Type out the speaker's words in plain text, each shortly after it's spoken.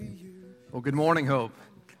Well, good morning, Hope.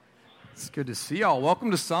 It's good to see y'all.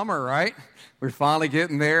 Welcome to summer, right? We're finally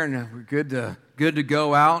getting there, and we're good to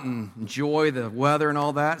go out and enjoy the weather and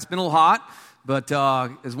all that. It's been a little hot, but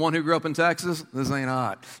as one who grew up in Texas, this ain't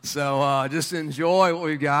hot. So just enjoy what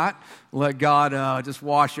we've got. Let God just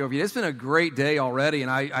wash over you. It's been a great day already, and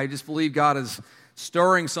I just believe God is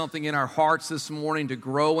stirring something in our hearts this morning to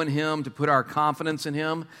grow in Him, to put our confidence in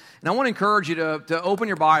Him. And I want to encourage you to open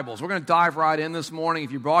your Bibles. We're going to dive right in this morning.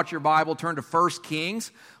 If you brought your Bible, turn to 1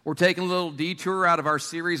 Kings. We're taking a little detour out of our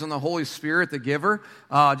series on the Holy Spirit, the Giver,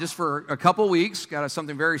 just for a couple weeks. Got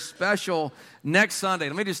something very special next Sunday.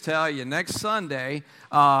 Let me just tell you, next Sunday,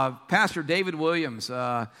 Pastor David Williams,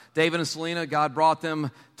 David and Selena, God brought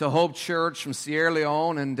them to Hope Church from Sierra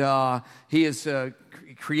Leone, and he is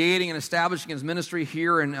creating and establishing his ministry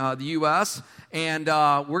here in the U.S., and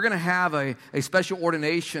we're going to have a special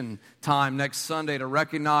ordination time next Sunday to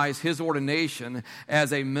recognize his ordination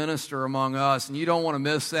as a minister among us, and you don't want to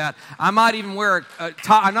miss that. I might even wear a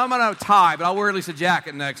tie. I'm not going to have a tie, but I'll wear at least a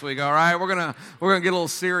jacket next week, all right? We're gonna get a little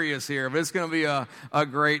serious here, but it's going to be a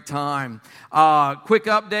great time. Quick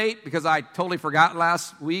update, because I totally forgot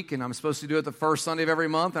last week, and I'm supposed to do it the first Sunday of every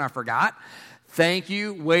month, and I forgot. Thank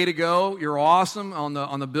you. Way to go. You're awesome on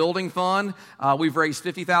the building fund. We've raised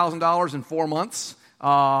 $50,000 in 4 months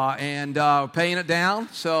and paying it down.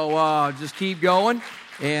 So just keep going.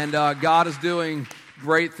 And God is doing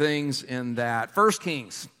great things in that. 1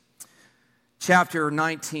 Kings chapter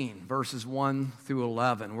 19, verses 1 through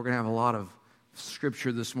 11. We're going to have a lot of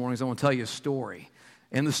scripture this morning, so I want to tell you a story.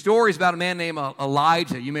 And the story is about a man named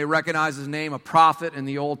Elijah. You may recognize his name, a prophet in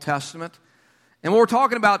the Old Testament. And what we're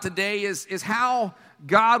talking about today is how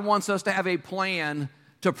God wants us to have a plan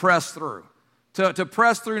to press through. To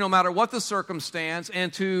press through no matter what the circumstance,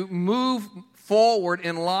 and to move forward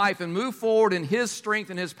in life and move forward in His strength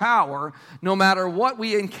and His power no matter what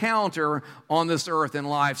we encounter on this earth in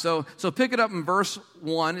life. So pick it up in verse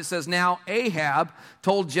 1. It says, "Now Ahab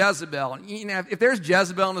told Jezebel." You know, if there's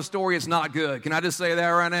Jezebel in the story, it's not good. Can I just say that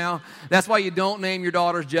right now? That's why you don't name your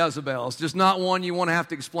daughters Jezebel. It's just not one you want to have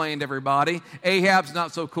to explain to everybody. Ahab's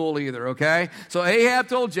not so cool either, okay? So Ahab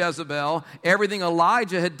told Jezebel everything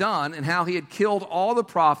Elijah had done and how he had killed all the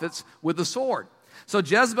prophets with the sword. So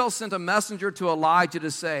Jezebel sent a messenger to Elijah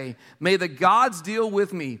to say, "May the gods deal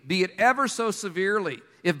with me, be it ever so severely,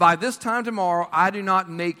 if by this time tomorrow I do not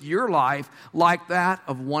make your life like that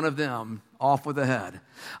of one of them." Off with the head.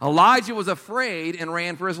 Elijah was afraid and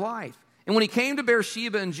ran for his life. And when he came to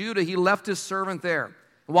Beersheba in Judah, he left his servant there,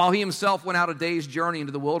 while he himself went out a day's journey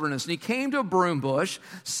into the wilderness. And he came to a broom bush,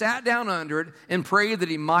 sat down under it, and prayed that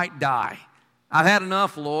he might die. "I've had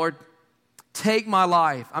enough, Lord. Take my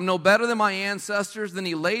life. I'm no better than my ancestors." Then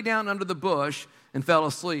he lay down under the bush and fell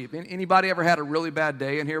asleep. Anybody ever had a really bad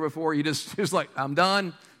day in here before? You just like, "I'm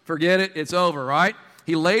done. Forget it. It's over," right?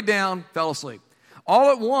 He laid down, fell asleep.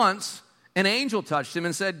 All at once, an angel touched him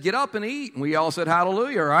and said, "Get up and eat." And we all said,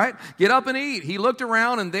 "Hallelujah," right? "Get up and eat." He looked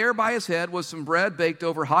around, and there by his head was some bread baked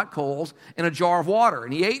over hot coals and a jar of water.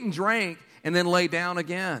 And he ate and drank, and then lay down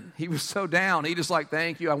again. He was so down. He just like,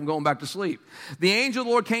 "Thank you, I'm going back to sleep." The angel of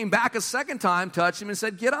the Lord came back a second time, touched him, and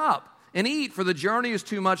said, "Get up and eat, for the journey is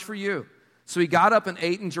too much for you." So he got up and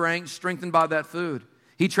ate and drank, strengthened by that food.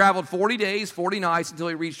 He traveled 40 days, 40 nights, until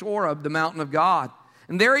he reached Horeb, the mountain of God.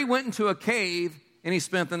 And there he went into a cave, and he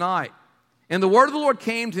spent the night. And the word of the Lord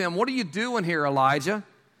came to him, "What are you doing here, Elijah?" And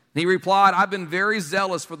he replied, "I've been very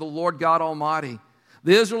zealous for the Lord God Almighty.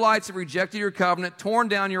 The Israelites have rejected your covenant, torn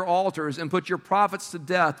down your altars, and put your prophets to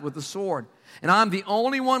death with the sword. And I'm the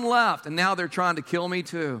only one left, and now they're trying to kill me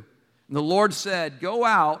too." And the Lord said, "Go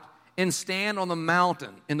out and stand on the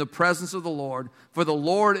mountain in the presence of the Lord, for the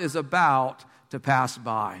Lord is about to pass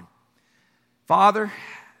by." Father,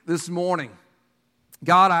 this morning,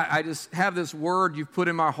 God, I just have this word you've put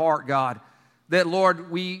in my heart, God, that, Lord,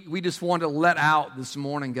 we just want to let out this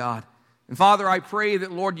morning, God. And Father, I pray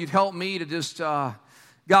that, Lord, you'd help me to just,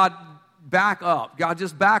 God, back up. God,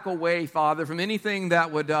 just back away, Father, from anything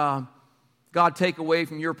that would, God, take away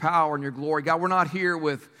from your power and your glory. God, we're not here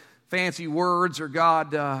with fancy words or,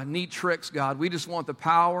 God, neat tricks, God. We just want the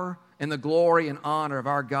power and the glory and honor of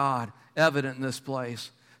our God evident in this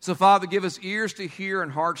place. So, Father, give us ears to hear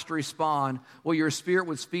and hearts to respond while your Spirit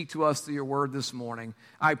would speak to us through your word this morning.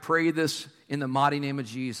 I pray this in the mighty name of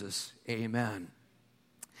Jesus. Amen.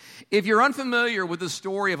 If you're unfamiliar with the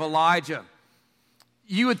story of Elijah,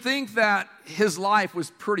 you would think that his life was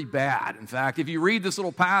pretty bad. In fact, if you read this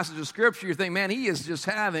little passage of Scripture, you think, man, he is just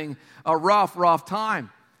having a rough time.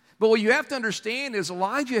 But what you have to understand is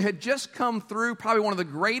Elijah had just come through probably one of the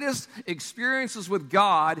greatest experiences with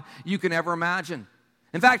God you can ever imagine.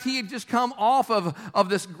 In fact, he had just come off of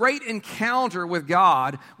this great encounter with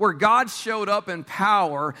God where God showed up in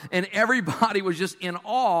power and everybody was just in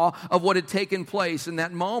awe of what had taken place in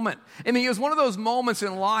that moment. I mean, it was one of those moments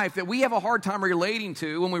in life that we have a hard time relating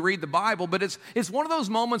to when we read the Bible, but it's one of those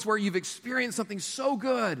moments where you've experienced something so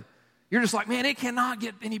good. You're just like, man, it cannot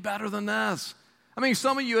get any better than this. I mean,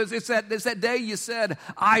 some of you, it's that day you said,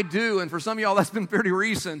 I do, and for some of y'all, that's been pretty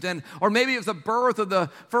recent. Or maybe it was the birth of the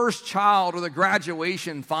first child or the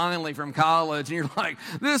graduation finally from college, and you're like,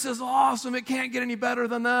 this is awesome, it can't get any better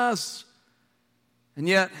than this. And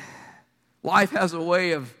yet, life has a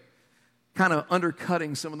way of kind of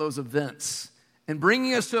undercutting some of those events and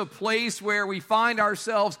bringing us to a place where we find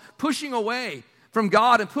ourselves pushing away from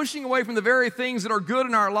God and pushing away from the very things that are good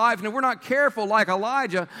in our life. And if we're not careful, like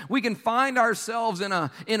Elijah, we can find ourselves in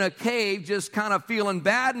a cave just kind of feeling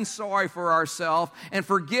bad and sorry for ourselves and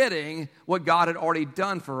forgetting what God had already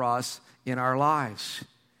done for us in our lives.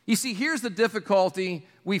 You see, here's the difficulty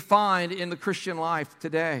we find in the Christian life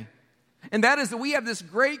today. And that is that we have this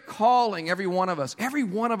great calling, every one of us,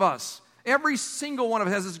 every single one of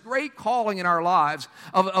us has this great calling in our lives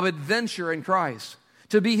of adventure in Christ,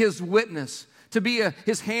 to be His witness, to be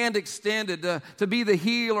His hand extended, to be the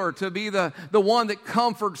healer, to be the one that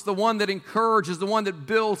comforts, the one that encourages, the one that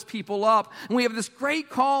builds people up. And we have this great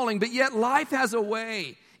calling, but yet life has a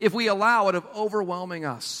way, if we allow it, of overwhelming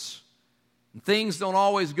us. And things don't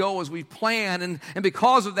always go as we plan, and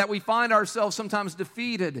because of that, we find ourselves sometimes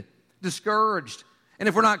defeated, discouraged. And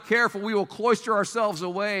if we're not careful, we will cloister ourselves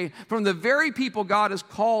away from the very people God has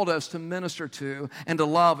called us to minister to and to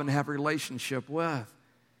love and have a relationship with.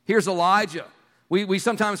 Here's Elijah. We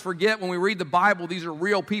sometimes forget when we read the Bible, these are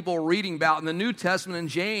real people reading about. In the New Testament, in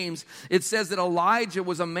James, it says that Elijah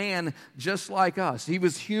was a man just like us. He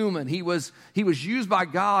was human. He was used by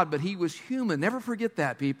God, but he was human. Never forget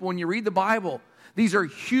that, people. When you read the Bible, these are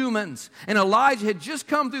humans. And Elijah had just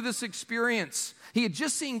come through this experience. He had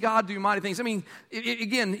just seen God do mighty things. I mean,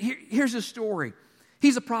 again, here's his story.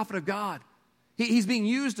 He's a prophet of God. He's being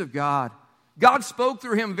used of God. God spoke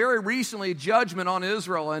through him very recently, judgment on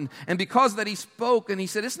Israel, and because of that he spoke, and he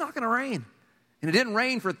said, it's not going to rain. And it didn't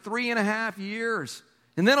rain for 3.5 years.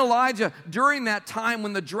 And then Elijah, during that time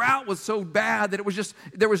when the drought was so bad that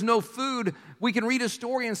there was no food, we can read a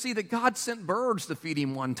story and see that God sent birds to feed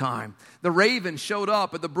him one time. The raven showed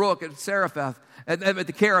up at the brook at Seraph, at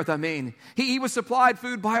the Kerith, I mean. He was supplied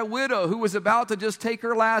food by a widow who was about to just take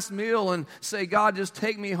her last meal and say, God, just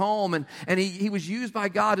take me home. And he was used by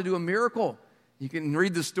God to do a miracle. You can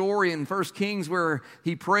read the story in 1 Kings where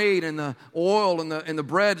he prayed and the oil and the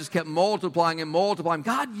bread just kept multiplying and multiplying.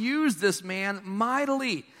 God used this man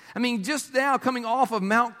mightily. I mean, just now coming off of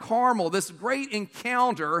Mount Carmel, this great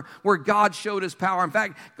encounter where God showed his power. In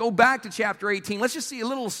fact, go back to chapter 18. Let's just see a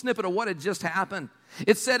little snippet of what had just happened.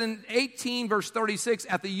 It said in 18 verse 36,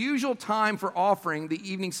 at the usual time for offering the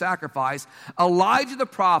evening sacrifice, Elijah the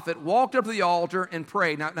prophet walked up to the altar and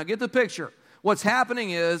prayed. Now get the picture. What's happening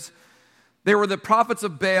is, there were the prophets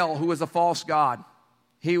of Baal, who was a false god.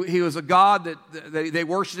 He was a god that they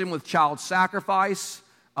worshipped him with child sacrifice.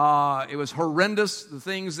 It was horrendous, the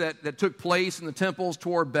things that took place in the temples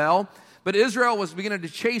toward Baal. But Israel was beginning to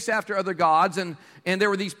chase after other gods, and there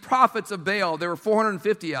were these prophets of Baal. There were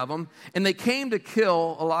 450 of them, and they came to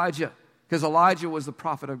kill Elijah, because Elijah was the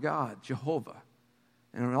prophet of God, Jehovah.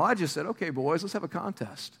 And Elijah said, okay, boys, let's have a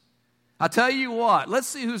contest. I'll tell you what, let's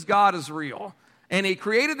see whose God is real. And he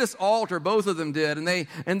created this altar, both of them did, and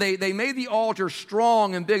they made the altar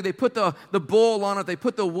strong and big. They put the bull on it, they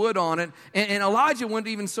put the wood on it, and Elijah went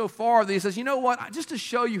even so far that he says, you know what, just to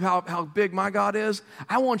show you how big my God is,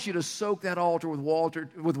 I want you to soak that altar with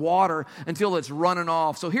water until it's running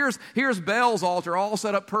off. So here's Baal's altar, all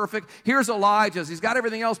set up perfect. Here's Elijah's. He's got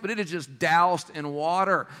everything else, but it is just doused in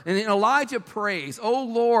water. And then Elijah prays, O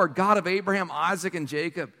Lord, God of Abraham, Isaac, and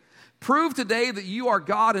Jacob, prove today that you are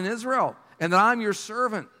God in Israel, and that I'm your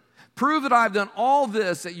servant. Prove that I've done all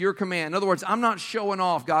this at your command. In other words, I'm not showing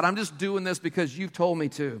off, God. I'm just doing this because you've told me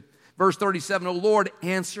to. Verse 37, O Lord,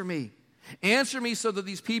 answer me. Answer me so that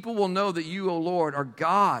these people will know that you, O Lord, are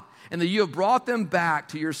God, and that you have brought them back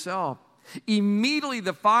to yourself. Immediately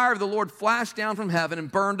the fire of the Lord flashed down from heaven and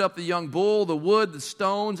burned up the young bull, the wood, the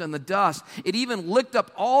stones, and the dust. It even licked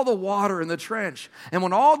up all the water in the trench. And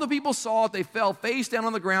when all the people saw it, they fell face down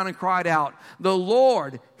on the ground and cried out, the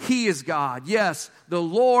Lord, He is God. Yes, the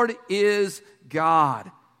Lord is God.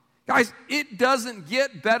 Guys, it doesn't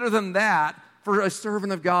get better than that for a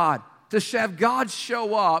servant of God. to have God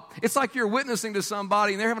show up, it's like you're witnessing to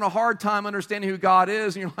somebody and they're having a hard time understanding who God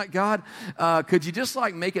is. And you're like, God, could you just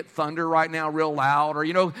like make it thunder right now real loud? Or,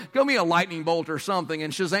 give me a lightning bolt or something,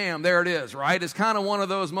 and Shazam, there it is, right? It's kind of one of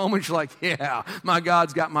those moments you're like, yeah, my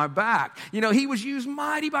God's got my back. He was used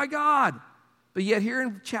mighty by God. But yet here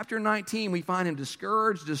in chapter 19, we find him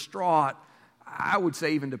discouraged, distraught, I would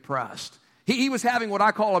say even depressed. He was having what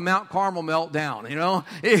I call a Mount Carmel meltdown,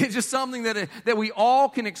 It's just something that we all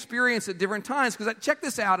can experience at different times. Because check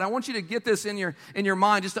this out. I want you to get this in your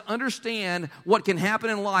mind just to understand what can happen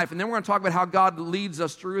in life. And then we're going to talk about how God leads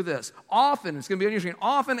us through this. Often, it's going to be interesting,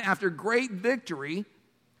 often after great victory,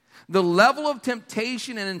 the level of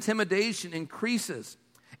temptation and intimidation increases.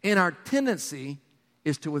 And our tendency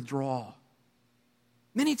is to withdraw.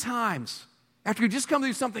 Many times, after you just come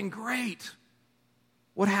through something great,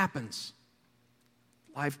 what happens?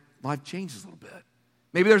 Life changes a little bit.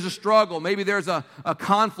 Maybe there's a struggle. Maybe there's a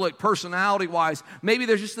conflict personality-wise. Maybe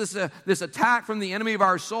there's just this attack from the enemy of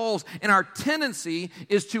our souls, and our tendency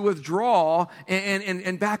is to withdraw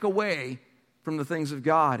and back away from the things of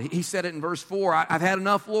God. He said it in verse 4, I've had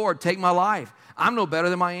enough, Lord, take my life. I'm no better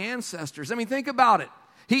than my ancestors. I mean, think about it.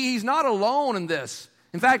 He's not alone in this.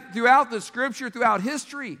 In fact, throughout the Scripture, throughout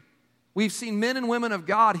history, we've seen men and women of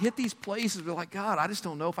God hit these places. We're like, God, I just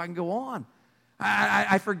don't know if I can go on.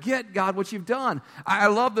 I forget, God, what you've done. I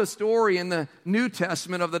love the story in the New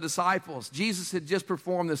Testament of the disciples. Jesus had just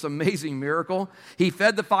performed this amazing miracle. He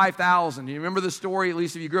fed the 5,000. You remember the story, at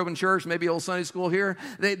least if you grew up in church, maybe a little Sunday school here?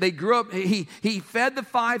 They grew up, he fed the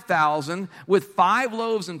 5,000 with 5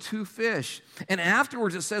 loaves and 2 fish. And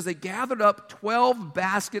afterwards it says they gathered up 12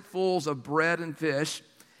 basketfuls of bread and fish.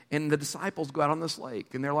 And the disciples go out on this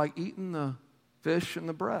lake. And they're like eating the fish and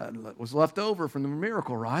the bread that was left over from the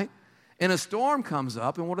miracle, right? And a storm comes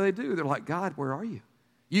up, and what do? They're like, God, where are you?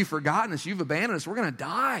 You've forgotten us. You've abandoned us. We're going to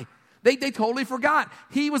die. They totally forgot.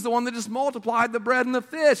 He was the one that just multiplied the bread and the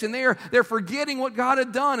fish, and they're forgetting what God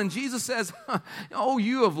had done. And Jesus says, oh,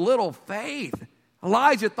 you of little faith.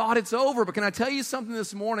 Elijah thought it's over, but can I tell you something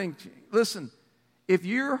this morning? Listen, if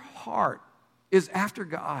your heart is after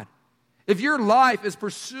God, if your life is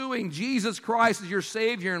pursuing Jesus Christ as your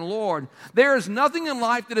Savior and Lord, there is nothing in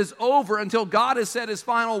life that is over until God has said His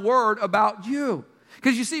final word about you.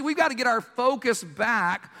 Because you see, we've got to get our focus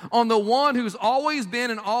back on the one who's always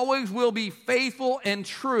been and always will be faithful and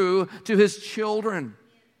true to His children.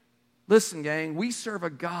 Listen, gang, we serve a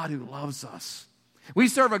God who loves us. We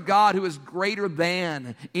serve a God who is greater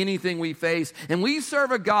than anything we face. And we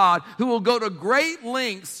serve a God who will go to great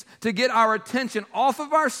lengths to get our attention off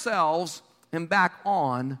of ourselves and back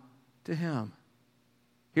on to Him.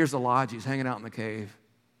 Here's Elijah. He's hanging out in the cave.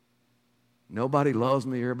 Nobody loves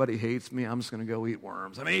me. Everybody hates me. I'm just going to go eat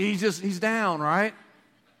worms. I mean, he's down, right?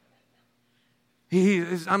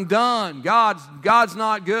 I'm done. God's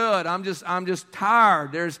not good. I'm just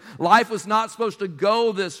tired. Life was not supposed to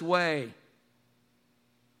go this way.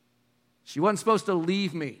 She wasn't supposed to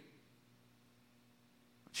leave me.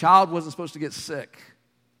 A child wasn't supposed to get sick.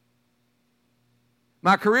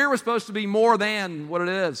 My career was supposed to be more than what it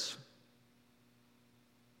is.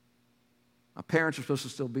 My parents are supposed to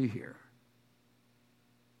still be here.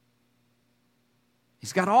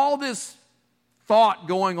 He's got all this thought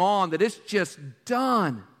going on that it's just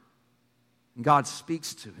done. And God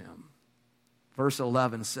speaks to him. Verse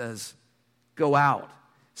 11 says, go out,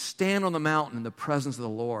 stand on the mountain in the presence of the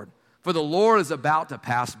Lord, for the Lord is about to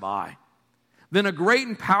pass by. Then a great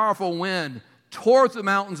and powerful wind tore the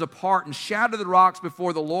mountains apart and shattered the rocks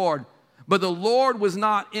before the Lord. But the Lord was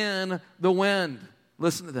not in the wind.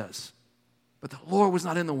 Listen to this. But the Lord was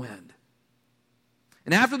not in the wind.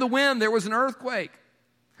 And after the wind, there was an earthquake.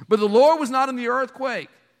 But the Lord was not in the earthquake.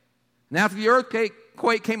 And after the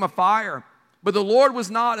earthquake came a fire. But the Lord was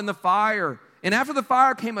not in the fire. And after the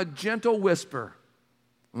fire came a gentle whisper.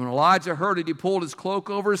 When Elijah heard it, he pulled his cloak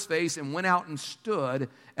over his face and went out and stood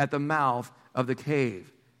at the mouth of the cave.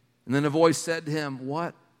 And then a voice said to him,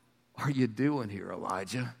 what are you doing here,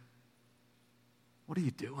 Elijah? What are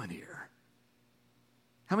you doing here?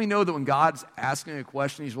 How many know that when God's asking a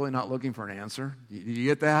question, He's really not looking for an answer? Do you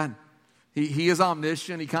get that? He is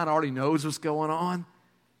omniscient. He kind of already knows what's going on.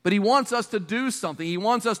 But He wants us to do something. He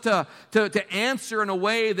wants us to answer in a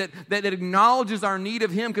way that acknowledges our need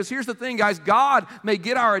of Him. Because here's the thing, guys. God may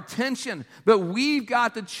get our attention, but we've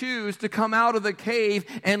got to choose to come out of the cave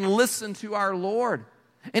and listen to our Lord.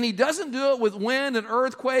 And He doesn't do it with wind and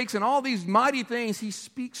earthquakes and all these mighty things. He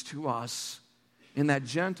speaks to us in that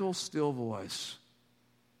gentle, still voice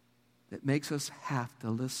that makes us have to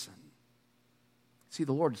listen. See,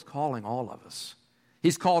 the Lord is calling all of us.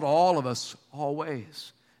 He's called all of us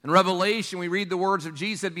always. In Revelation, we read the words of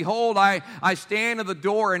Jesus, said, "Behold, I stand at the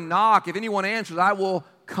door and knock. If anyone answers, I will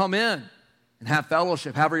come in and have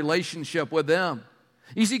fellowship, have relationship with them."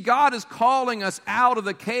 You see, God is calling us out of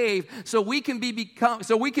the cave so we can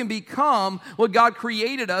become what God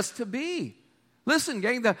created us to be. Listen,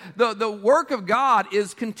 gang, the work of God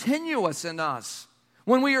is continuous in us.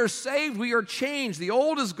 When we are saved, we are changed. The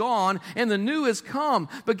old is gone and the new has come.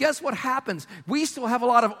 But guess what happens? We still have a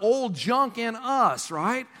lot of old junk in us,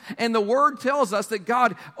 right? And the Word tells us that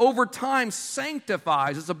God over time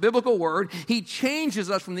sanctifies. It's a biblical word. He changes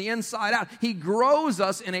us from the inside out. He grows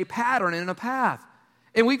us in a pattern and in a path.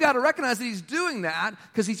 And we've got to recognize that He's doing that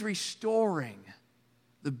because He's restoring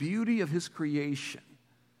the beauty of His creation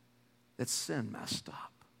that sin messed up.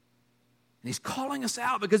 And He's calling us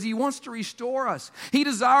out because He wants to restore us. He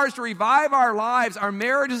desires to revive our lives, our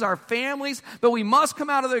marriages, our families, but we must come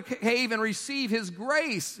out of the cave and receive His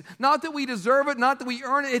grace. Not that we deserve it, not that we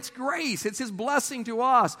earn it. It's grace. It's His blessing to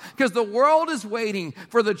us. Because the world is waiting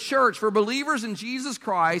for the church, for believers in Jesus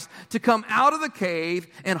Christ, to come out of the cave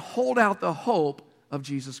and hold out the hope of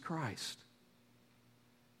Jesus Christ.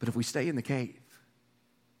 But if we stay in the cave,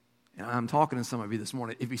 and I'm talking to some of you this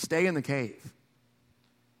morning, if you stay in the cave,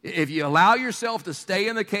 if you allow yourself to stay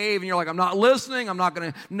in the cave and you're like, I'm not listening, I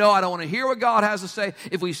don't want to hear what God has to say.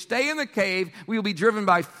 If we stay in the cave, we will be driven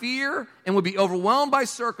by fear and we'll be overwhelmed by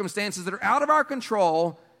circumstances that are out of our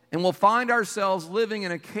control, and we'll find ourselves living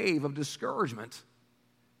in a cave of discouragement,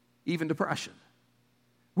 even depression.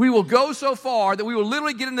 We will go so far that we will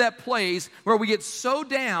literally get into that place where we get so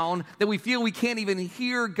down that we feel we can't even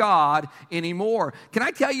hear God anymore. Can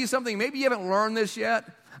I tell you something? Maybe you haven't learned this yet.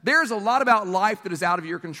 There's a lot about life that is out of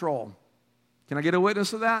your control. Can I get a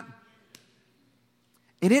witness of that?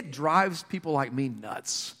 And it drives people like me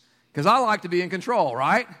nuts because I like to be in control,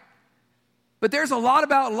 right? But there's a lot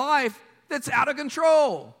about life that's out of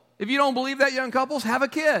control. If you don't believe that, young couples, have a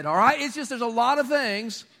kid, all right? It's just there's a lot of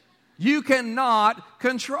things you cannot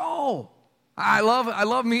control. I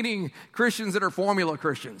love meeting Christians that are formula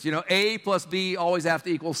Christians. You know, A plus B always have to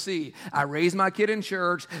equal C. I raised my kid in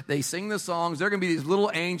church. They sing the songs. They're going to be these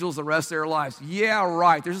little angels the rest of their lives. Yeah,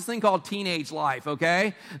 right. There's this thing called teenage life,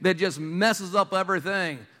 okay, that just messes up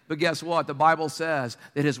everything. But guess what? The Bible says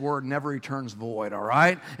that His Word never returns void, all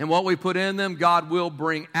right? And what we put in them, God will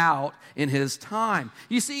bring out in His time.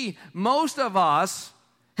 You see, most of us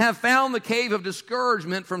have found the cave of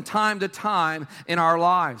discouragement from time to time in our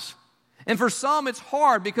lives. And for some, it's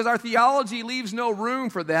hard because our theology leaves no room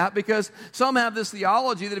for that, because some have this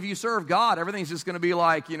theology that if you serve God, everything's just going to be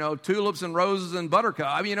like, tulips and roses and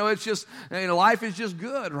buttercup. It's just, life is just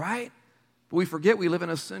good, right? But we forget we live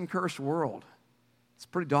in a sin-cursed world. It's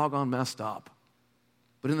pretty doggone messed up.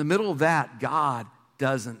 But in the middle of that, God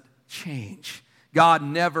doesn't change. God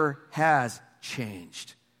never has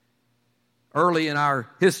changed. Early in our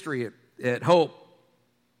history at Hope,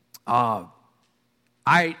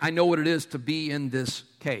 I know what it is to be in this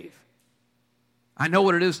cave. I know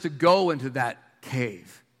what it is to go into that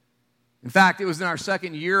cave. In fact, it was in our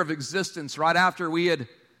second year of existence, right after we had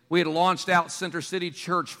launched out Center City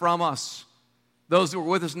Church from us. Those who were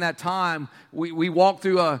with us in that time, we walked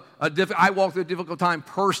through I walked through a difficult time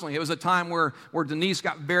personally. It was a time where Denise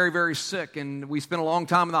got very, very sick, and we spent a long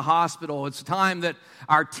time in the hospital. It's a time that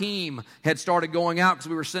our team had started going out because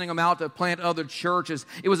we were sending them out to plant other churches.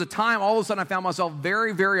 It was a time, all of a sudden, I found myself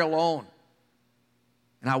very, very alone.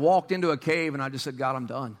 And I walked into a cave, and I just said, God, I'm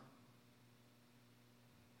done.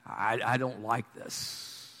 I don't like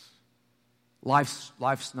this.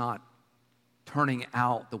 Life's not turning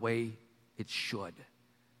out the way it should.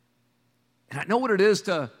 And I know what it is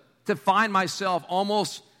to find myself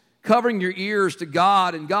almost covering your ears to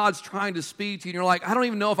God, and God's trying to speak to you, and you're like, I don't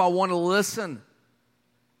even know if I want to listen.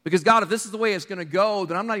 Because God, if this is the way it's going to go,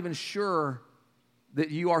 then I'm not even sure that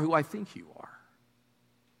you are who I think you are.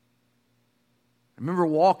 I remember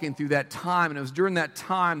walking through that time, and it was during that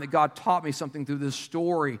time that God taught me something through this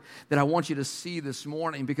story that I want you to see this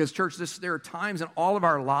morning. Because, church, there are times in all of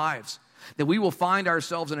our lives that we will find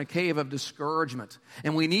ourselves in a cave of discouragement.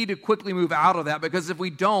 And we need to quickly move out of that, because if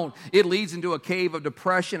we don't, it leads into a cave of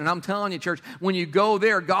depression. And I'm telling you, church, when you go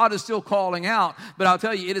there, God is still calling out. But I'll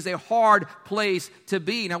tell you, it is a hard place to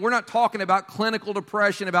be. Now, we're not talking about clinical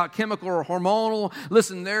depression, about chemical or hormonal.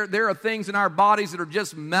 Listen, there are things in our bodies that are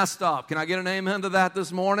just messed up. Can I get an amen to that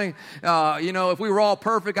this morning? If we were all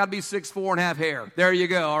perfect, I'd be 6'4" and have hair. There you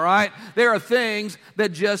go, all right? There are things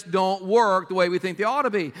that just don't work the way we think they ought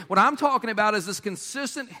to be. What I'm talking about is this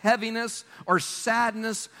consistent heaviness or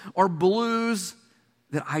sadness or blues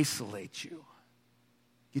that isolates you,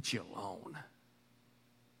 gets you alone.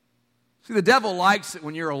 See, the devil likes it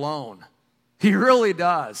when you're alone. He really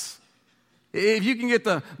does. If you can get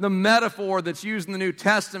the metaphor that's used in the New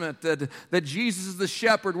Testament, that Jesus is the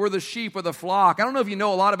shepherd, we're the sheep of the flock. I don't know if you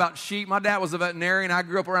know a lot about sheep. My dad was a veterinarian. I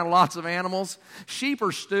grew up around lots of animals. Sheep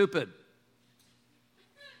are stupid.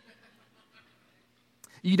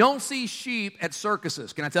 You don't see sheep at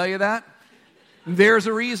circuses. Can I tell you that? There's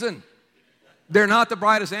a reason. They're not the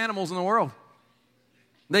brightest animals in the world.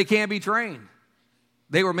 They can't be trained.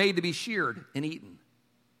 They were made to be sheared and eaten.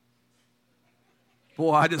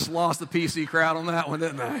 Boy, I just lost the PC crowd on that one,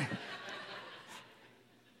 didn't I?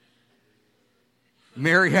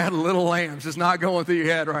 Mary had little lambs. It's not going through your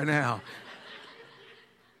head right now.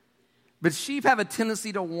 But sheep have a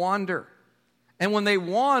tendency to wander. And when they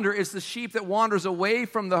wander, it's the sheep that wanders away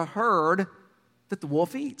from the herd that the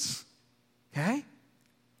wolf eats. Okay?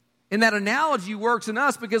 And that analogy works in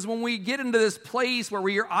us because when we get into this place where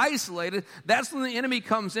we are isolated, that's when the enemy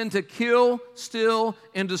comes in to kill, steal,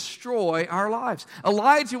 and destroy our lives.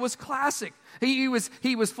 Elijah was classic. He was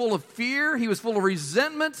full of fear. He was full of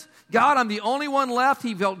resentment. God, I'm the only one left.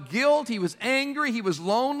 He felt guilt. He was angry. He was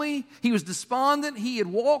lonely. He was despondent. He had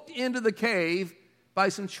walked into the cave by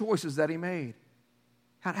some choices that he made.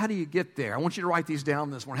 How do you get there? I want you to write these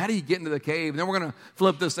down this morning. How do you get into the cave? And then we're going to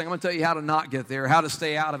flip this thing. I'm going to tell you how to not get there, how to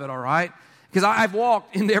stay out of it, all right? Because I've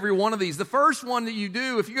walked into every one of these. The first one that you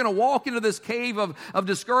do, if you're going to walk into this cave of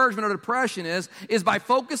discouragement or depression is by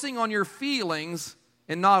focusing on your feelings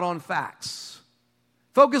and not on facts.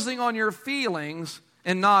 Focusing on your feelings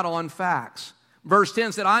and not on facts. Verse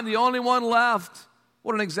 10 said, I'm the only one left.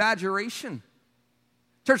 What an exaggeration.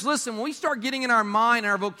 Church, listen, when we start getting in our mind,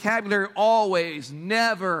 our vocabulary, always,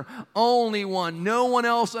 never, only one, no one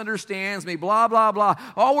else understands me, blah, blah, blah.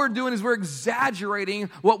 All we're doing is we're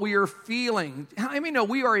exaggerating what we are feeling. How many know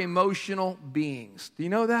we are emotional beings? Do you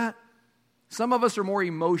know that? Some of us are more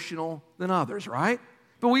emotional than others, right?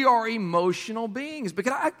 But we are emotional beings.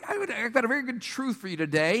 Because I've got a very good truth for you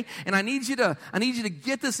today, and I need you to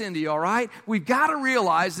get this into you, all right? We've got to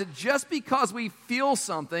realize that just because we feel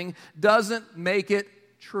something doesn't make it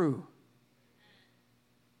true.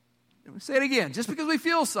 Let me say it again. Just because we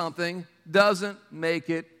feel something doesn't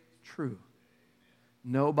make it true.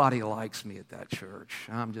 Nobody likes me at that church.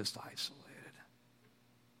 I'm just isolated.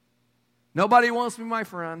 Nobody wants to be my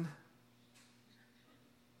friend.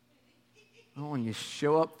 Oh, and you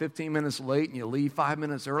show up 15 minutes late and you leave 5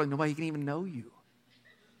 minutes early, nobody can even know you.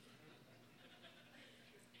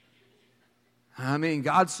 I mean,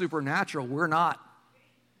 God's supernatural. We're not.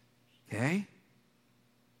 Okay?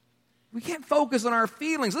 We can't focus on our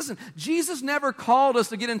feelings. Listen, Jesus never called us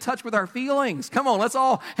to get in touch with our feelings. Come on, let's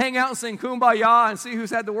all hang out and sing Kumbaya and see who's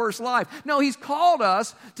had the worst life. No, he's called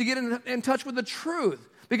us to get in touch with the truth.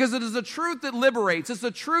 Because it is the truth that liberates. It's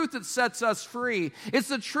the truth that sets us free. It's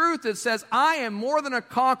the truth that says, I am more than a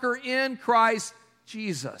conqueror in Christ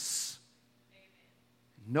Jesus.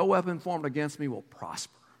 Amen. No weapon formed against me will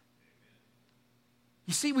prosper.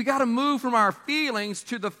 You see, we got to move from our feelings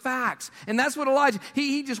to the facts. And that's what Elijah,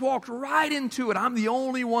 he just walked right into it. I'm the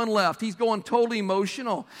only one left. He's going totally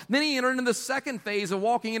emotional. Then he entered into the second phase of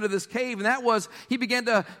walking into this cave, and that was he began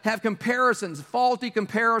to have comparisons, faulty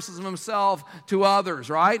comparisons of himself to others,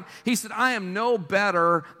 right? He said, I am no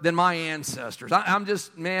better than my ancestors. I'm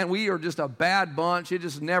just, man, we are just a bad bunch. It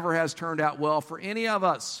just never has turned out well for any of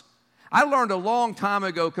us. I learned a long time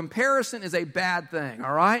ago, comparison is a bad thing,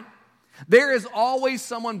 all right? There is always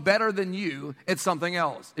someone better than you at something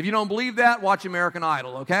else. If you don't believe that, watch American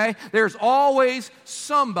Idol, okay? There's always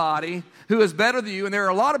somebody who is better than you, and there are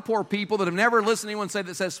a lot of poor people that have never listened to anyone say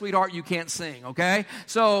that says, sweetheart, you can't sing, okay?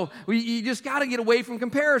 So you just got to get away from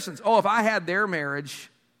comparisons. Oh, if I had their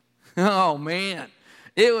marriage, oh, man,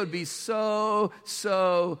 it would be so,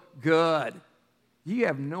 so good. You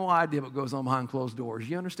have no idea what goes on behind closed doors.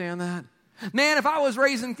 You understand that? Man, if I was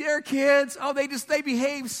raising their kids, they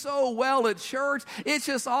behave so well at church. It's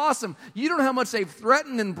just awesome. You don't know how much they've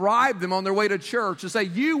threatened and bribed them on their way to church to say,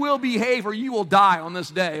 you will behave or you will die on this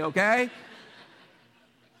day, okay?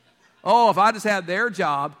 Oh, if I just had their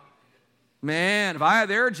job, man, if I had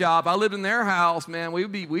their job, I lived in their house, man,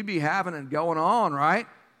 we'd be having it going on, right?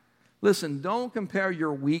 Listen, don't compare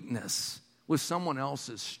your weakness with someone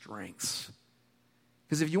else's strengths.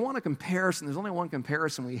 Because if you want a comparison, there's only one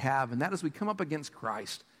comparison we have, and that is we come up against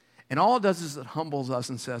Christ. And all it does is it humbles us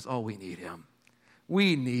and says, oh, we need him.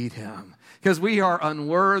 We need him. Because we are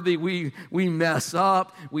unworthy. We mess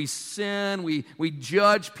up. We sin. We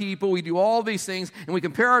judge people. We do all these things. And we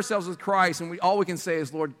compare ourselves with Christ. And all we can say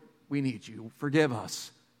is, Lord, we need you. Forgive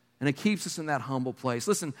us. And it keeps us in that humble place.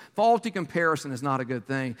 Listen, faulty comparison is not a good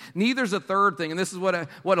thing. Neither is a third thing. And this is what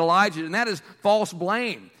Elijah did. And that is false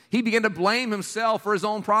blame. He began to blame himself for his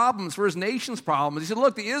own problems, for his nation's problems. He said,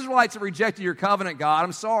 look, the Israelites have rejected your covenant, God.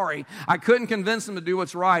 I'm sorry. I couldn't convince them to do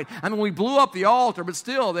what's right. I mean, we blew up the altar, but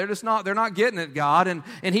still, they're not getting it, God.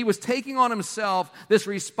 And he was taking on himself this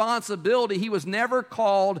responsibility he was never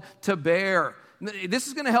called to bear. This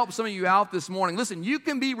is going to help some of you out this morning. Listen, you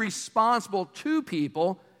can be responsible to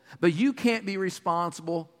people, but you can't be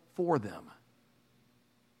responsible for them.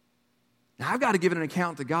 Now, I've got to give an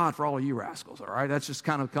account to God for all of you rascals, all right? That just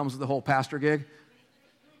kind of comes with the whole pastor gig.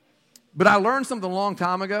 But I learned something a long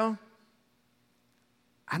time ago.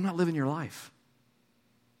 I'm not living your life.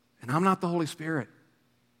 And I'm not the Holy Spirit.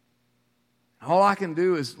 All I can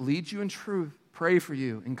do is lead you in truth, pray for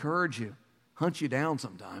you, encourage you, hunt you down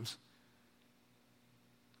sometimes.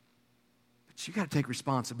 You got to take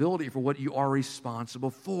responsibility for what you are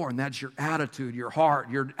responsible for, and that's your attitude, your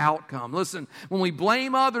heart, your outcome. Listen, when we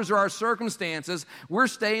blame others or our circumstances, we're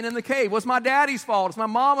staying in the cave. Well, it's my daddy's fault. It's my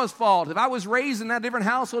mama's fault. If I was raised in that different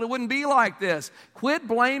household, it wouldn't be like this. Quit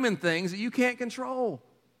blaming things that you can't control.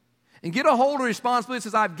 And get a hold of responsibility that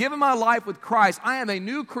says, I've given my life with Christ. I am a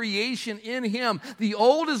new creation in Him. The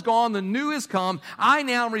old is gone, the new has come. I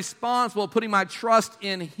now am responsible for putting my trust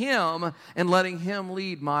in Him and letting Him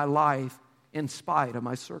lead my life in spite of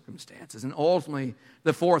my circumstances. And ultimately,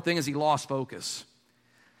 the fourth thing is he lost focus.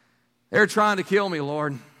 They're trying to kill me,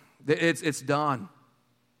 Lord. It's done.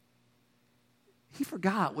 He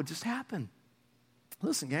forgot what just happened.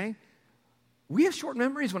 Listen, gang, we have short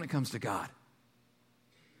memories when it comes to God.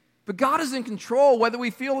 But God is in control whether we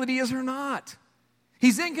feel that He is or not.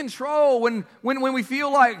 He's in control when we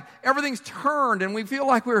feel like everything's turned and we feel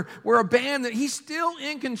like we're abandoned. He's still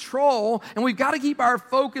in control, and we've got to keep our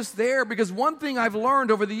focus there, because one thing I've learned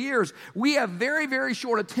over the years, we have very, very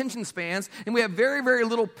short attention spans, and we have very, very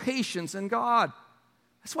little patience in God.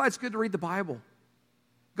 That's why it's good to read the Bible.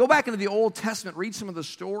 Go back into the Old Testament, read some of the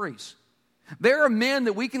stories. There are men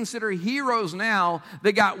that we consider heroes now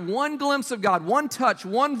that got one glimpse of God, one touch,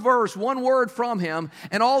 one verse, one word from Him,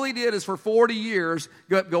 and all they did is for 40 years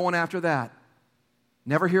going after that.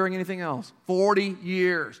 Never hearing anything else. 40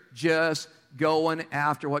 years just going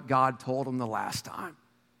after what God told them the last time.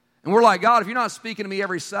 And we're like, God, if you're not speaking to me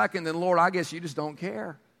every second, then Lord, I guess you just don't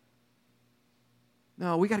care.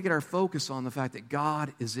 No, we got to get our focus on the fact that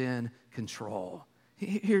God is in control.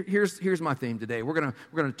 Here's my theme today. We're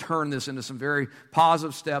gonna turn this into some very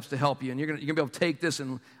positive steps to help you, and you're gonna be able to take this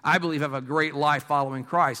and I believe have a great life following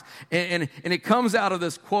Christ. And it comes out of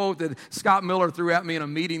this quote that Scott Miller threw at me in a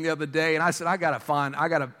meeting the other day, and I said I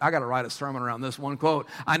gotta write a sermon around this one quote.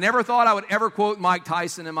 I never thought I would ever quote Mike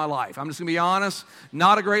Tyson in my life. I'm just gonna be honest.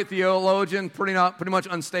 Not a great theologian, pretty much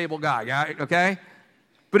unstable guy. Okay,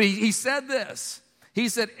 but he said this. He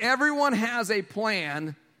said everyone has a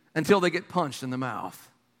plan until they get punched in the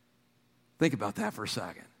mouth. Think about that for a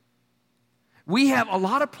second. We have a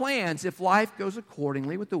lot of plans if life goes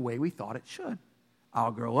accordingly with the way we thought it should.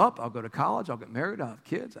 I'll grow up, I'll go to college, I'll get married, I'll have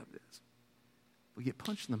kids, I'll have this. We get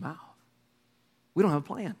punched in the mouth. We don't have a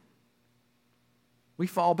plan. We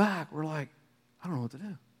fall back. We're like, I don't know what to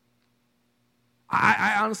do.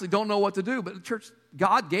 I honestly don't know what to do, but the church,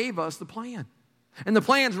 God gave us the plan. And the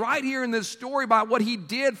plan's right here in this story about what He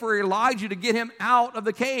did for Elijah to get him out of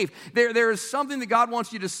the cave. There is something that God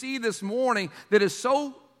wants you to see this morning that is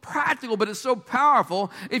so practical, but it's so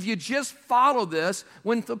powerful if you just follow this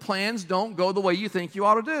when the plans don't go the way you think you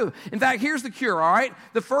ought to do. In fact, here's the cure, all right?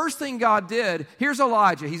 The first thing God did, here's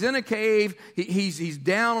Elijah. He's in a cave. He's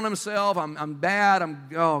down on himself. I'm bad.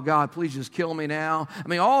 Oh, God, please just kill me now. I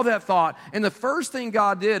mean, all that thought. And the first thing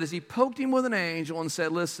God did is He poked him with an angel and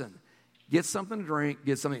said, listen, get something to drink,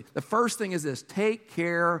 get something. The first thing is this: take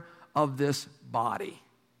care of this body.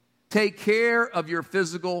 Take care of your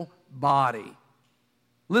physical body.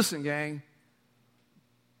 Listen, gang,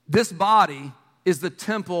 this body is the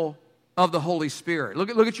temple of the Holy Spirit.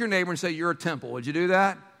 Look at your neighbor and say, you're a temple. Would you do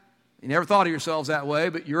that? You never thought of yourselves that way,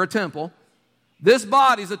 but you're a temple. This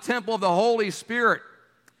body is a temple of the Holy Spirit.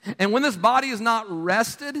 And when this body is not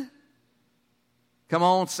rested, come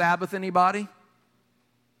on, Sabbath anybody?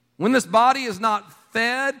 When this body is not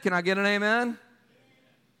fed, can I get an amen?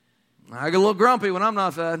 I get a little grumpy when I'm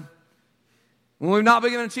not fed. When we've not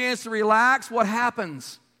been given a chance to relax, what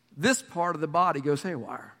happens? This part of the body goes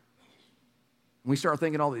haywire. We start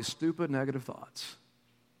thinking all these stupid negative thoughts.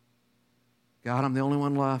 God, I'm the only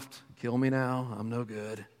one left. Kill me now. I'm no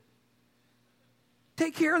good.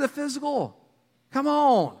 Take care of the physical. Come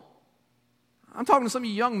on. I'm talking to some of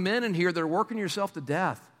you young men in here that are working yourself to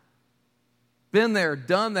death. Been there,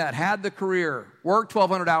 done that, had the career, worked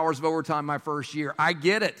 1,200 hours of overtime my first year. I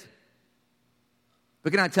get it.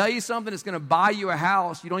 But can I tell you something? It's going to buy you a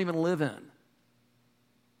house you don't even live in.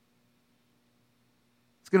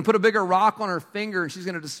 going to put a bigger rock on her finger, and she's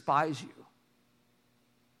going to despise you.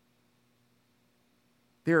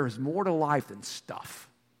 There is more to life than stuff.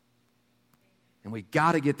 And we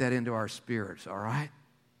got to get that into our spirits, all right?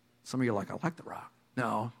 Some of you are like, I like the rock.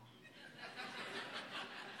 No.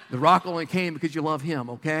 The rock only came because you love him,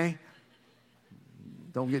 okay?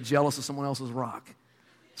 Don't get jealous of someone else's rock.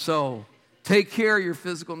 So take care of your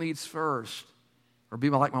physical needs first. Or be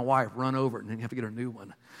like my wife, run over it and then you have to get a new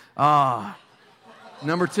one.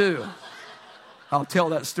 Number 2, I'll tell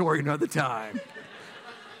that story another time.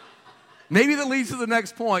 Maybe that leads to the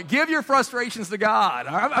next point. Give your frustrations to God.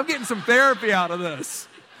 I'm getting some therapy out of this.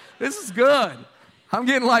 This is good. I'm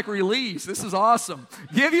getting like release. This is awesome.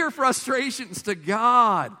 Give your frustrations to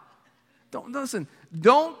God.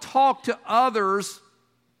 Don't talk to others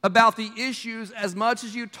about the issues as much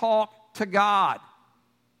as you talk to God.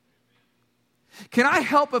 Can I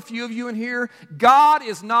help a few of you in here? God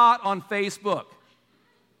is not on Facebook.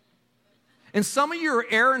 And some of you are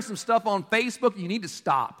airing some stuff on Facebook. You need to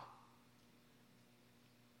stop.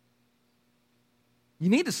 You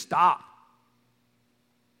need to stop.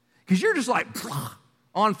 Because you're just like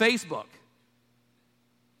on Facebook.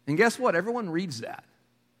 And guess what? Everyone reads that.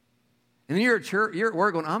 And then you're at church, you're at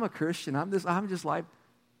work going, I'm a Christian. I'm just like,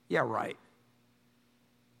 yeah, right.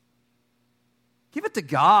 Give it to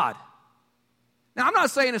God. Now, I'm not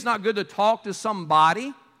saying it's not good to talk to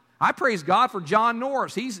somebody. I praise God for John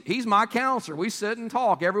Norris. He's my counselor. We sit and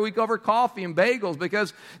talk every week over coffee and bagels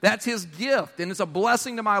because that's his gift, and it's a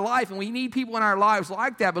blessing to my life, and we need people in our lives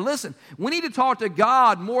like that. But listen, we need to talk to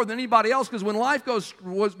God more than anybody else because when life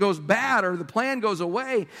goes bad or the plan goes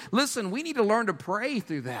away, listen, we need to learn to pray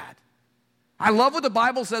through that. I love what the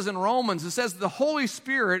Bible says in Romans. It says the Holy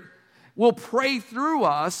Spirit will pray through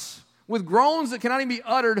us with groans that cannot even be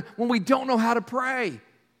uttered when we don't know how to pray.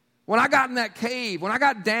 When I got in that cave, when I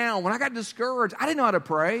got down, when I got discouraged, I didn't know how to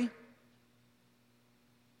pray.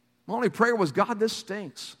 My only prayer was, God, this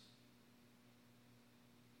stinks.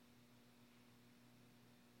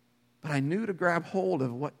 But I knew to grab hold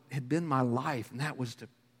of what had been my life, and that was to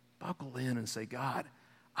buckle in and say, God,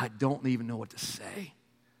 I don't even know what to say,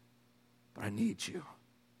 but I need you.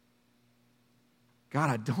 God,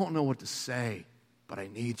 I don't know what to say, but I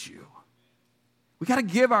need you. We got to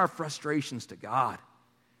give our frustrations to God.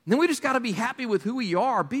 And then we just got to be happy with who we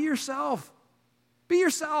are. Be yourself. Be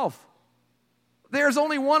yourself. There's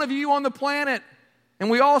only one of you on the planet. And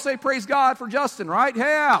we all say, praise God for Justin, right?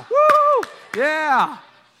 Yeah. Woo! Yeah.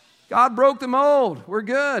 God broke the mold. We're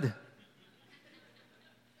good.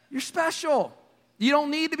 You're special. You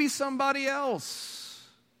don't need to be somebody else.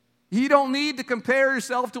 You don't need to compare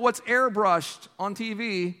yourself to what's airbrushed on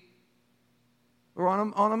TV or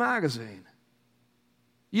on a magazine.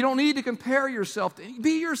 You don't need to compare yourself.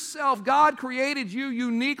 Be yourself. God created you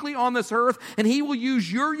uniquely on this earth, and He will use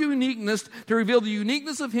your uniqueness to reveal the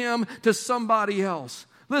uniqueness of Him to somebody else.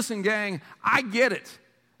 Listen, gang, I get it.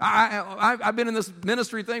 I've been in this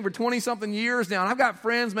ministry thing for 20-something years now, and I've got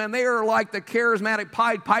friends, man, they are like the charismatic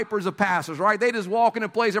Pied Pipers of pastors, right? They just walk in a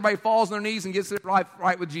place, everybody falls on their knees and gets it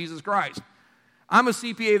right with Jesus Christ. I'm a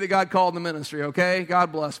CPA that God called in the ministry, okay?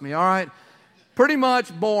 God bless me, all right? Pretty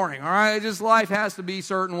much boring, all right? Just life has to be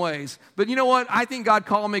certain ways. But you know what? I think God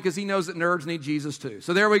called me because He knows that nerds need Jesus too.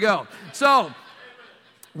 So there we go. So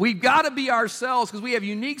we've got to be ourselves because we have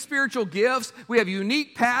unique spiritual gifts. We have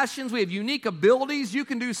unique passions. We have unique abilities. You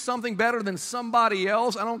can do something better than somebody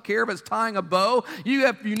else. I don't care if it's tying a bow. You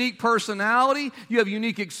have unique personality. You have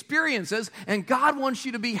unique experiences. And God wants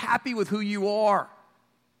you to be happy with who you are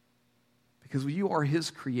because you are His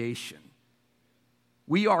creation.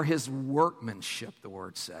 We are His workmanship, the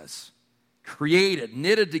Word says. Created,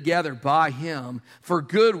 knitted together by Him for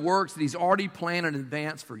good works that He's already planned in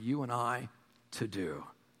advance for you and I to do.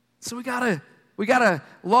 So we gotta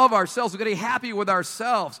love ourselves. We gotta be happy with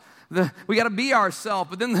ourselves. We gotta be ourselves.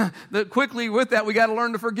 But then quickly with that, we gotta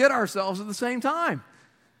learn to forget ourselves at the same time.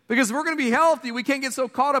 Because if we're going to be healthy, we can't get so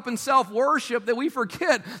caught up in self-worship that we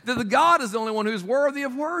forget that the God is the only one who's worthy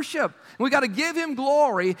of worship. And we got to give Him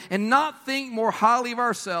glory and not think more highly of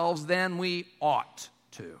ourselves than we ought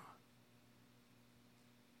to.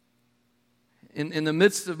 In the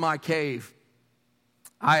midst of my cave,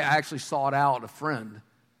 I actually sought out a friend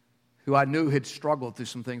who I knew had struggled through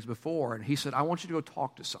some things before. And he said, I want you to go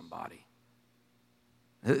talk to somebody.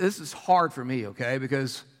 This is hard for me, okay,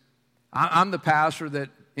 because I'm the pastor that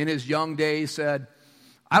in his young days said,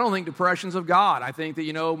 I don't think depression's of God. I think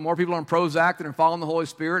that, more people are on Prozac than are following the Holy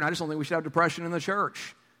Spirit, and I just don't think we should have depression in the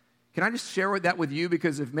church. Can I just share that with you?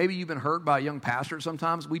 Because if maybe you've been hurt by a young pastor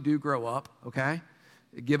sometimes, we do grow up, okay?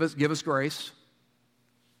 Give us grace.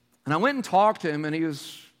 And I went and talked to him, and he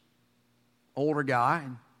was older guy,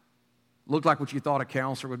 and looked like what you thought a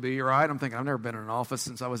counselor would be, right? I'm thinking, I've never been in an office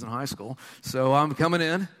since I was in high school. So I'm coming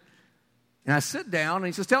in, and I sit down, and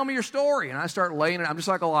he says, tell me your story. And I start laying it. I'm just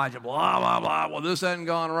like Elijah, blah, blah, blah. Well, this hadn't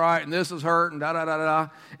gone right, and this is hurt, and da-da-da-da-da.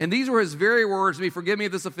 And these were his very words to me. Forgive me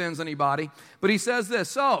if this offends anybody. But he says this,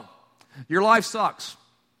 so, your life sucks.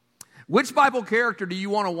 Which Bible character do you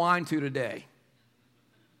want to whine to today?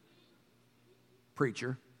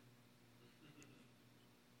 Preacher.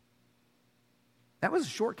 That was a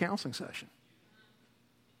short counseling session.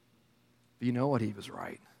 But you know what? He was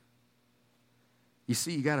right. You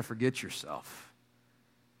see, you got to forget yourself.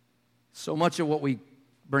 So much of what we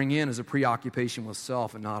bring in is a preoccupation with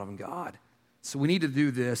self and not of God. So we need to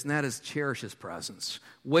do this, and that is cherish His presence.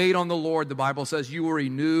 Wait on the Lord. The Bible says you will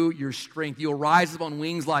renew your strength. You'll rise up on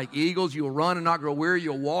wings like eagles. You will run and not grow weary.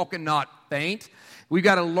 You'll walk and not faint. We've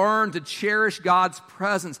got to learn to cherish God's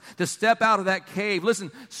presence, to step out of that cave. Listen,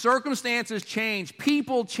 circumstances change,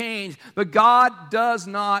 people change, but God does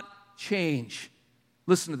not change.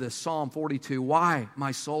 Listen to this, Psalm 42. Why,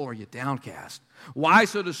 my soul, are you downcast? Why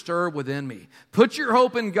so disturbed within me? Put your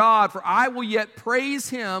hope in God, for I will yet praise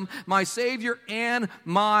Him, my Savior and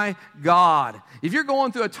my God. If you're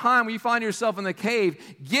going through a time where you find yourself in the cave,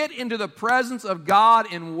 get into the presence of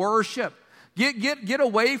God in worship. Get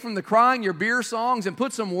away from the crying your beer songs and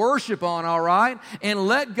put some worship on, all right? And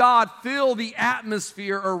let God fill the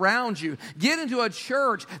atmosphere around you. Get into a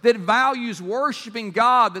church that values worshiping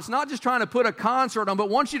God, that's not just trying to put a concert on, but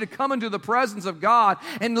wants you to come into the presence of God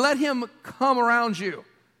and let Him come around you.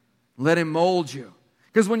 Let Him mold you.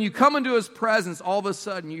 Because when you come into His presence, all of a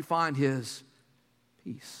sudden you find His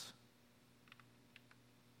peace.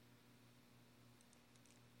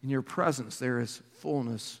 In your presence, there is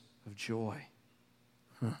fullness of joy.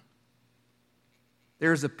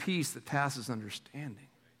 There is a peace that passes understanding.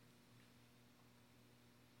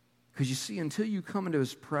 Because you see, until you come into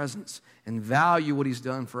His presence and value what He's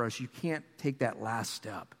done for us, you can't take that last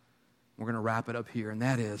step. We're going to wrap it up here, and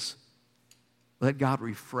that is, let God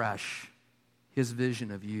refresh His vision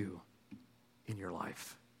of you in your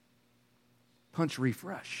life. Punch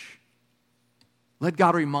refresh. Let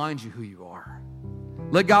God remind you who you are.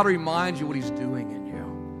 Let God remind you what He's doing in you.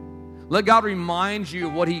 Let God remind you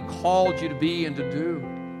of what He called you to be and to do.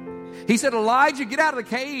 He said, Elijah, get out of the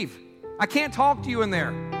cave. I can't talk to you in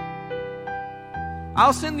there.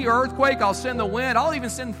 I'll send the earthquake. I'll send the wind. I'll even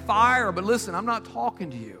send fire. But listen, I'm not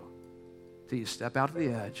talking to you till you step out to the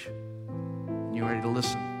edge and you're ready to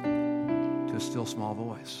listen to a still small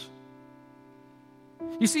voice.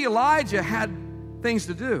 You see, Elijah had things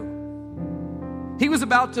to do. He was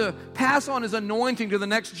about to pass on his anointing to the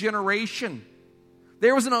next generation.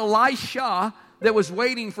 There was an Elisha that was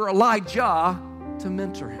waiting for Elijah to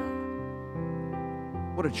mentor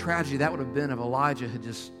him. What a tragedy that would have been if Elijah had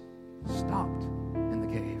just stopped in the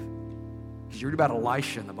cave. Because you read about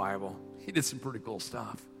Elisha in the Bible. He did some pretty cool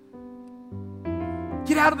stuff.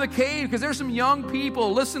 Get out of the cave, because there's some young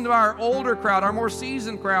people. Listen to our older crowd, our more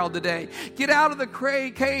seasoned crowd today. Get out of the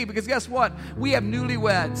cave, because guess what? We have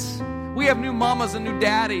newlyweds. We have new mamas and new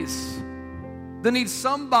daddies that need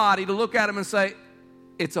somebody to look at them and say,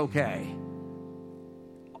 it's okay.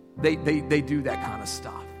 They do that kind of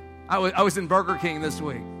stuff. I was in Burger King this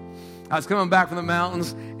week. I was coming back from the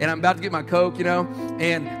mountains, and I'm about to get my Coke,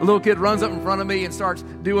 and a little kid runs up in front of me and starts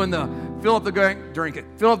doing the fill up the drink it,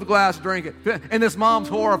 fill up the glass, drink it. And this mom's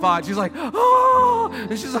horrified. She's like, oh!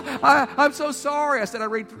 And she's like, I'm so sorry. I said,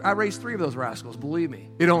 I raised 3 of those rascals. Believe me,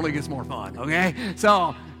 it only gets more fun, okay?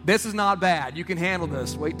 So this is not bad. You can handle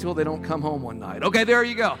this. Wait till they don't come home one night. Okay, there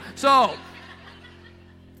you go. So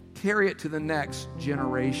carry it to the next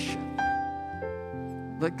generation.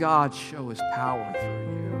 Let God show His power through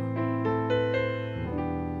you.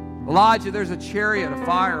 Elijah, there's a chariot of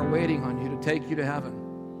fire waiting on you to take you to heaven.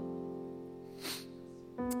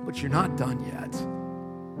 But you're not done yet.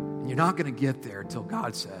 And you're not going to get there until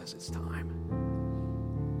God says it's time.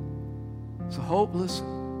 So Hope, listen.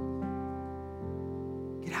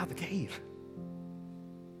 Get out of the cave.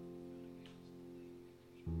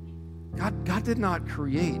 God did not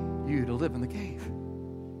create you to live in the cave.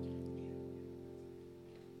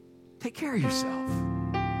 Take care of yourself.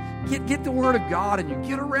 Get the Word of God and you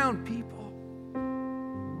get around people.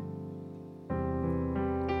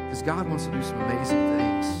 Because God wants to do some amazing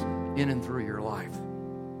things in and through your life.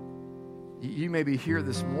 You may be here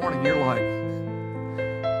this morning, you're like,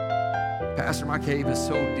 Pastor, my cave is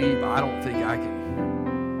so deep, I don't think I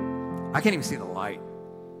can't even see the light.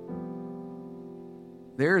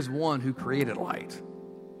 There is one who created light,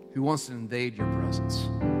 who wants to invade your presence.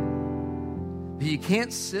 You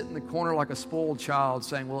can't sit in the corner like a spoiled child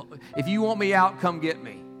saying, well, if you want me out, come get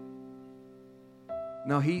me.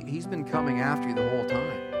 No, he's been coming after you the whole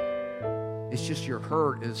time. It's just your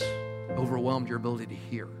hurt has overwhelmed your ability to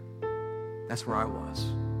hear. That's where I was.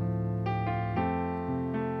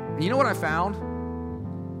 And you know what I found?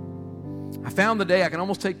 I found the day I can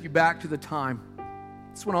almost take you back to the time.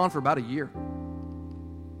 This went on for about a year.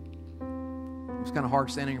 It was kind of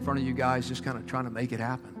hard standing in front of you guys, just kind of trying to make it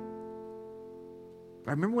happen. But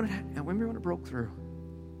I remember when it broke through.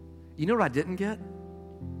 You know what I didn't get?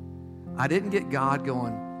 I didn't get God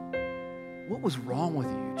going, what was wrong with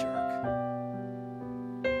you, jerk?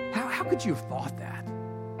 How could you have thought that?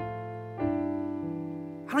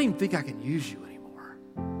 I don't even think I can use you anymore.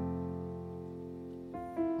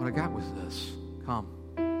 What I got was this. Come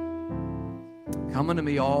unto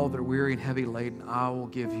me, all that are weary and heavy laden, I will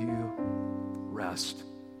give you rest.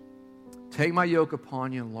 Take my yoke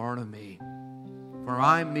upon you and learn of me, for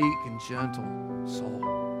I am meek and gentle soul.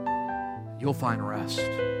 You'll find rest.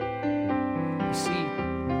 You see,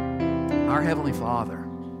 our Heavenly Father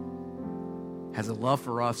has a love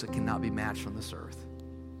for us that cannot be matched on this earth.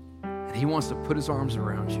 And He wants to put His arms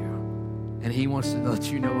around you. And He wants to let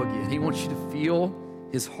you know again. He wants you to feel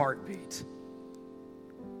His heartbeat.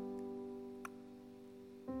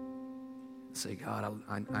 Say, God,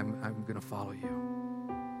 I'm going to follow you.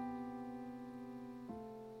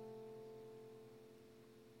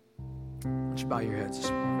 Why don't you bow your heads this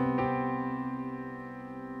morning?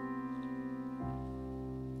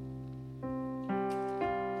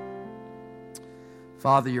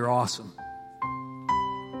 Father, you're awesome.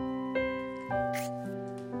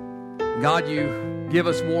 God, you give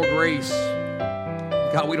us more grace.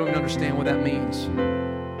 God, we don't even understand what that means.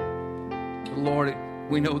 But Lord,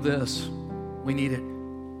 we know this. We need it.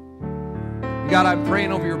 God, I'm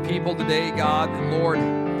praying over your people today, God, that, Lord,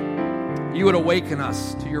 you would awaken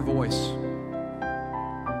us to your voice.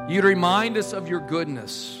 You'd remind us of your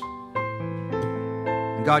goodness.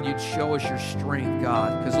 And God, you'd show us your strength,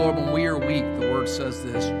 God. Because, Lord, when we are weak, the word says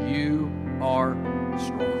this, you are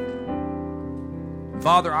strong.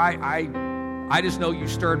 Father, I just know you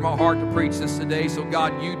stirred my heart to preach this today. So,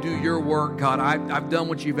 God, you do your work, God. I've done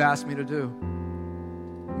what you've asked me to do.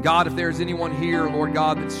 God, if there's anyone here, Lord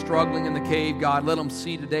God, that's struggling in the cave, God, let them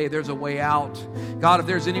see today there's a way out. God, if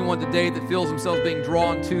there's anyone today that feels themselves being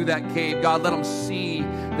drawn to that cave, God, let them see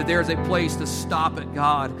that there's a place to stop it,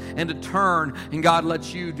 God, and to turn, and God,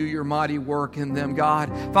 let you do your mighty work in them,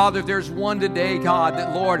 God. Father, if there's one today, God,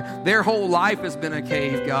 that, Lord, their whole life has been a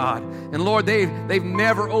cave, God, and Lord, they've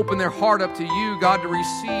never opened their heart up to you, God, to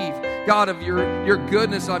receive, God, of your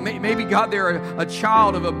goodness. Maybe, God, they're a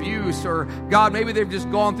child of abuse, or God, maybe they've just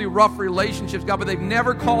gone through rough relationships, God, but they've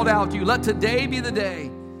never called out to you. Let today be the day,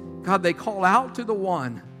 God, they call out to the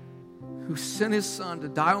one who sent his Son to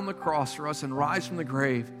die on the cross for us and rise from the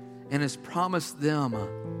grave and has promised them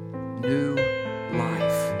new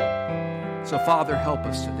life. So, Father, help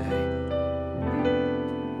us today.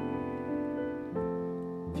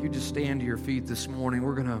 If you just stand to your feet this morning,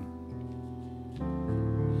 we're going to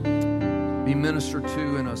be ministered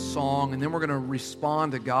to in a song, and then we're going to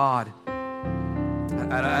respond to God.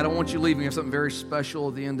 I don't want you leaving. We have something very special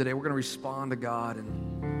at the end today. We're going to respond to God,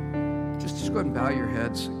 and just go ahead and bow your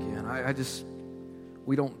heads again.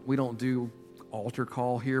 We don't do altar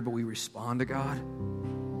call here, but we respond to God.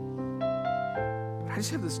 I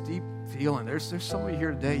just have this deep feeling. There's somebody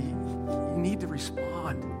here today. You need to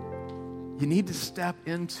respond. You need to step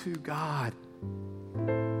into God.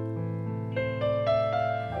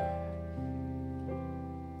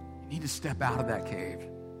 You need to step out of that cave.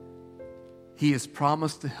 He has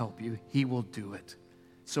promised to help you. He will do it.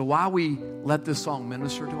 So while we let this song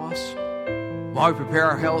minister to us, while we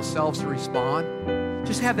prepare ourselves to respond,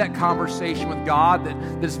 just have that conversation with God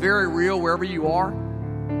that's very real wherever you are.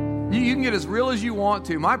 You can get as real as you want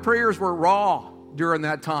to. My prayers were raw during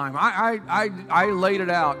that time. I laid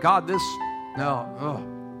it out. God,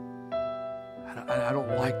 I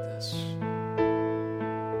don't like this.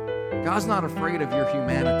 God's not afraid of your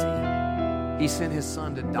humanity. He sent his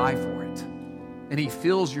Son to die for it. And he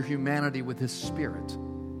fills your humanity with his Spirit.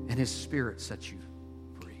 And his Spirit sets you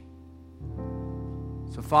free.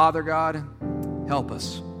 So, Father God, help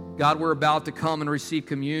us. God, we're about to come and receive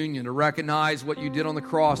communion, to recognize what you did on the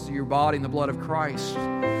cross through your body and the blood of Christ.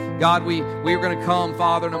 God, we are going to come,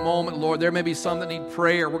 Father, in a moment, Lord. There may be some that need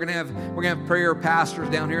prayer. We're going to have prayer pastors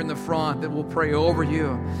down here in the front that will pray over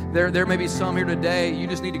you. There may be some here today. You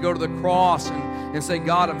just need to go to the cross and say,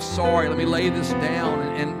 God, I'm sorry. Let me lay this down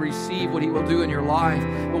and receive what he will do in your life.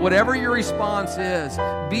 But whatever your response is,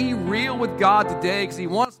 be real with God today, because he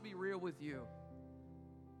wants to be real with you.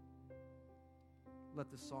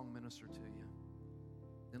 Let this song minister to you.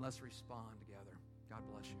 Then let's respond.